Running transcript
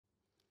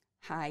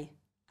Hi,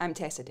 I'm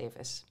Tessa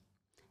Davis.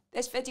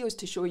 This video is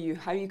to show you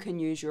how you can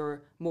use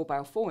your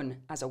mobile phone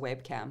as a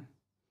webcam.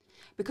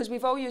 Because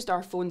we've all used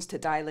our phones to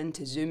dial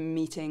into Zoom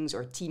meetings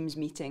or Teams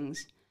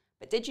meetings,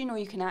 but did you know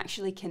you can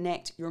actually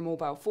connect your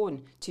mobile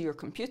phone to your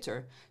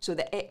computer so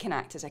that it can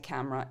act as a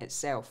camera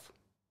itself?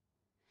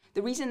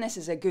 The reason this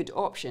is a good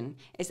option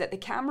is that the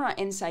camera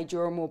inside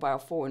your mobile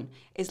phone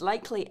is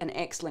likely an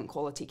excellent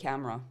quality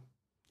camera.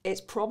 It's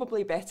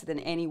probably better than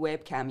any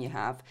webcam you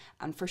have,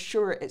 and for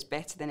sure it's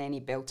better than any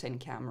built-in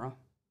camera.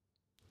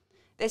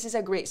 This is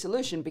a great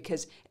solution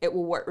because it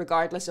will work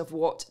regardless of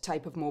what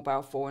type of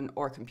mobile phone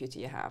or computer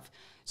you have.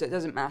 So it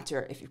doesn't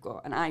matter if you've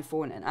got an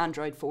iPhone, an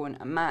Android phone,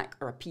 a Mac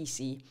or a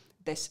PC,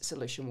 this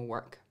solution will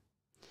work.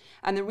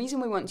 And the reason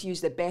we want to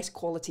use the best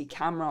quality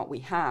camera we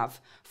have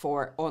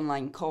for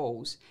online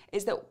calls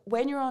is that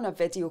when you're on a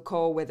video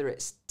call, whether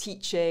it's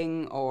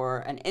teaching or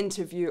an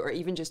interview or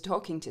even just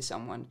talking to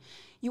someone,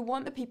 you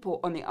want the people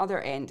on the other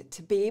end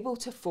to be able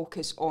to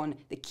focus on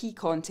the key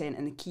content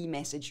and the key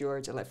message you're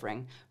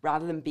delivering,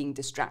 rather than being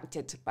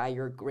distracted by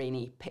your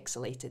grainy,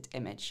 pixelated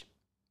image.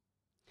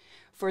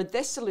 For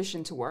this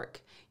solution to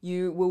work,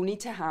 you will need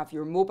to have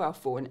your mobile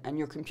phone and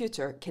your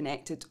computer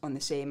connected on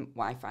the same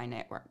Wi-Fi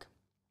network.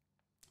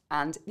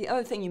 And the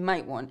other thing you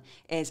might want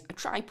is a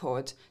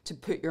tripod to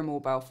put your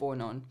mobile phone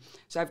on.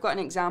 So I've got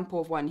an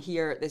example of one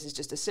here. This is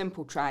just a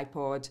simple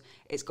tripod.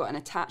 It's got an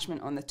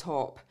attachment on the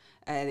top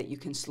that you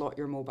can slot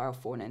your mobile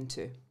phone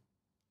into.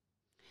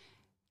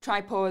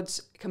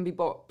 Tripods can be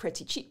bought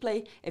pretty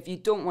cheaply. If you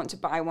don't want to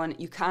buy one,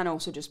 you can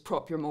also just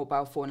prop your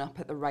mobile phone up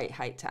at the right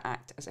height to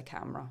act as a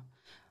camera.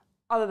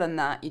 Other than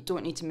that, you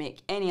don't need to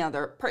make any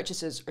other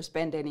purchases or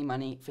spend any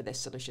money for this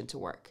solution to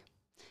work.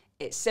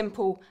 It's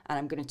simple, and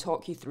I'm going to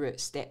talk you through it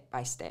step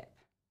by step.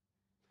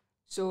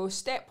 So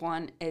step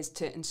one is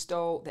to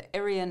install the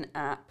Arian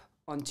app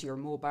onto your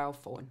mobile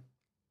phone.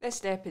 This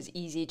step is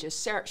easy. Just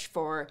search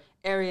for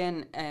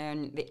Arian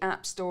in the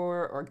App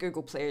Store or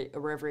Google Play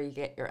or wherever you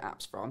get your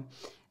apps from.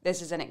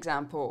 This is an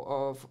example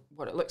of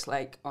what it looks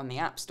like on the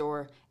App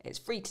Store. It's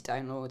free to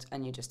download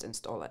and you just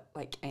install it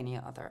like any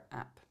other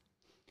app.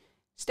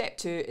 Step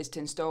two is to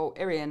install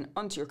Arian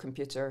onto your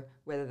computer,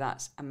 whether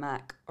that's a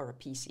Mac or a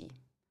PC.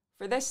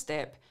 For this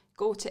step,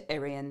 go to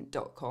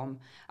arian.com.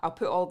 I'll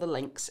put all the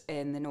links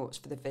in the notes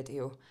for the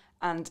video,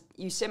 and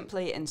you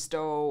simply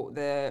install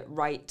the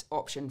right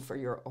option for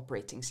your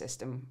operating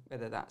system,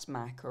 whether that's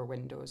Mac or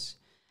Windows.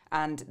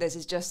 And this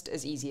is just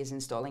as easy as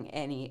installing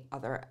any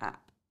other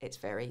app. It's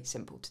very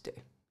simple to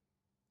do.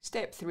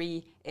 Step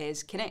three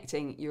is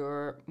connecting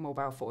your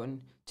mobile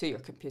phone to your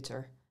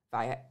computer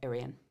via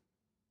Arian.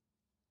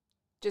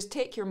 Just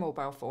take your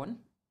mobile phone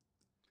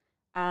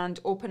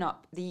and open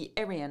up the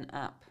Arian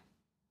app.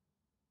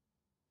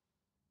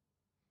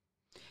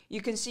 You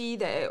can see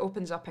that it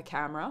opens up a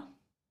camera.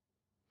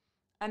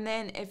 And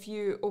then if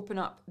you open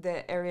up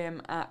the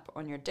Arian app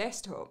on your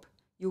desktop,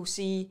 you'll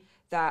see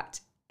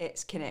that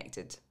it's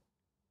connected.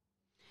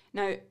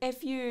 Now,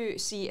 if you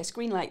see a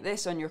screen like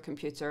this on your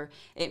computer,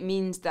 it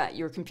means that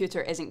your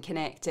computer isn't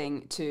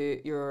connecting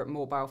to your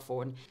mobile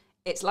phone.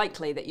 It's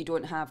likely that you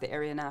don't have the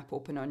Arian app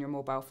open on your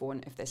mobile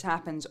phone if this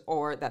happens,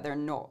 or that they're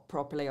not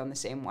properly on the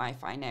same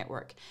Wi-Fi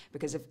network,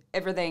 because if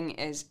everything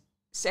is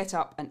set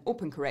up and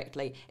open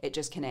correctly, it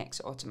just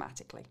connects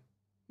automatically.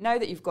 Now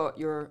that you've got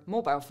your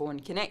mobile phone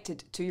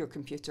connected to your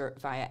computer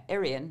via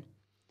Arian,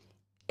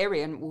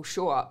 Arian will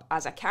show up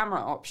as a camera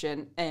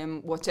option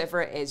in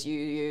whatever it is you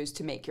use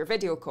to make your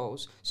video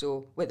calls.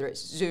 So whether it's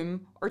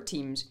Zoom or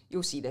Teams,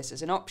 you'll see this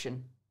as an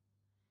option.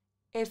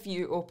 If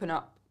you open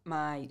up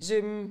my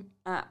Zoom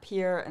app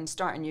here and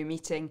start a new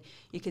meeting,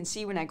 you can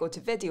see when I go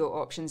to video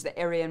options, the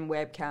Arian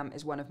webcam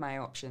is one of my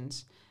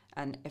options.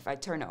 And if I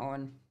turn it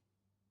on,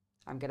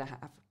 I'm going to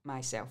have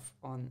myself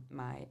on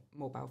my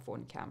mobile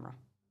phone camera.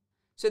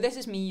 So this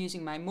is me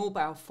using my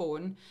mobile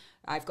phone.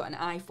 I've got an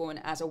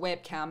iPhone as a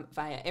webcam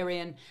via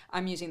Arian.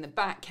 I'm using the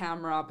back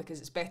camera because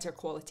it's better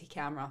quality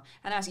camera.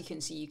 And as you can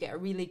see, you get a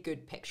really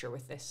good picture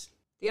with this.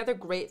 The other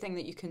great thing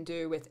that you can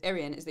do with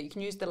Arian is that you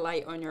can use the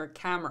light on your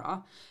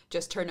camera.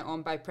 Just turn it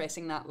on by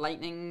pressing that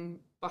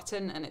lightning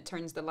button and it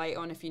turns the light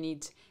on if you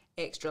need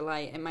extra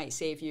light. It might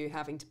save you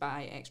having to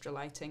buy extra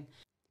lighting.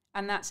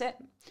 And that's it.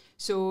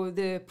 So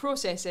the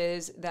process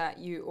is that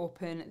you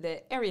open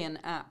the Arian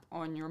app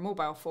on your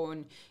mobile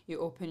phone, you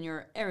open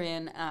your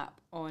Arian app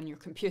on your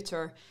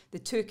computer, the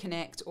two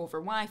connect over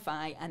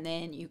Wi-Fi, and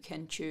then you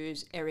can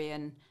choose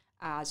Arian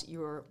as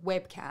your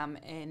webcam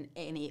in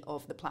any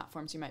of the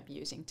platforms you might be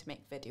using to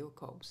make video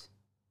calls.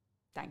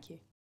 Thank you.